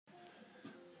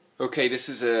Okay, this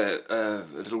is a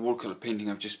little watercolour painting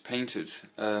I've just painted,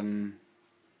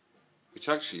 which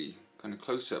actually, kind of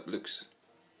close up, looks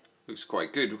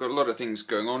quite good. We've got a lot of things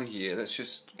going on here. Let's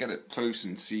just get it close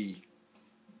and see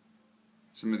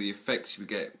some of the effects we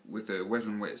get with a wet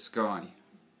on wet sky.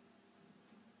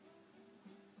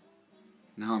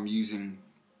 Now I'm using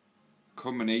a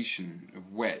combination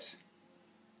of wet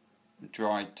and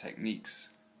dry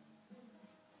techniques.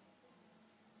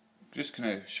 I'm just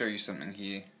going to show you something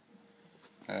here.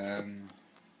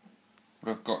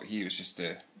 What I've got here is just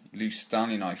a loose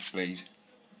Stanley knife blade,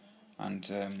 and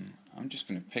I'm just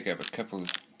going to pick up a couple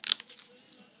of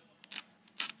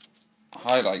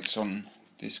highlights on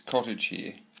this cottage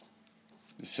here,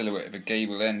 the silhouette of a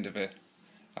gable end of a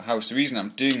house. The reason I'm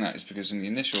doing that is because in the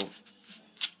initial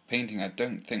painting I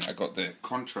don't think I got the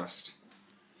contrast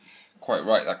quite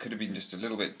right. That could have been just a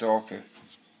little bit darker.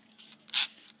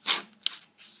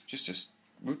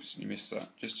 Whoops, you missed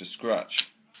that. Just a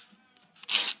scratch.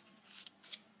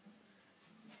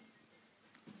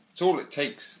 That's all it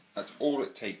takes. That's all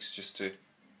it takes just to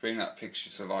bring that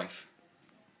picture to life.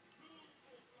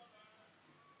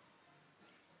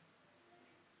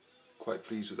 Quite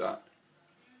pleased with that.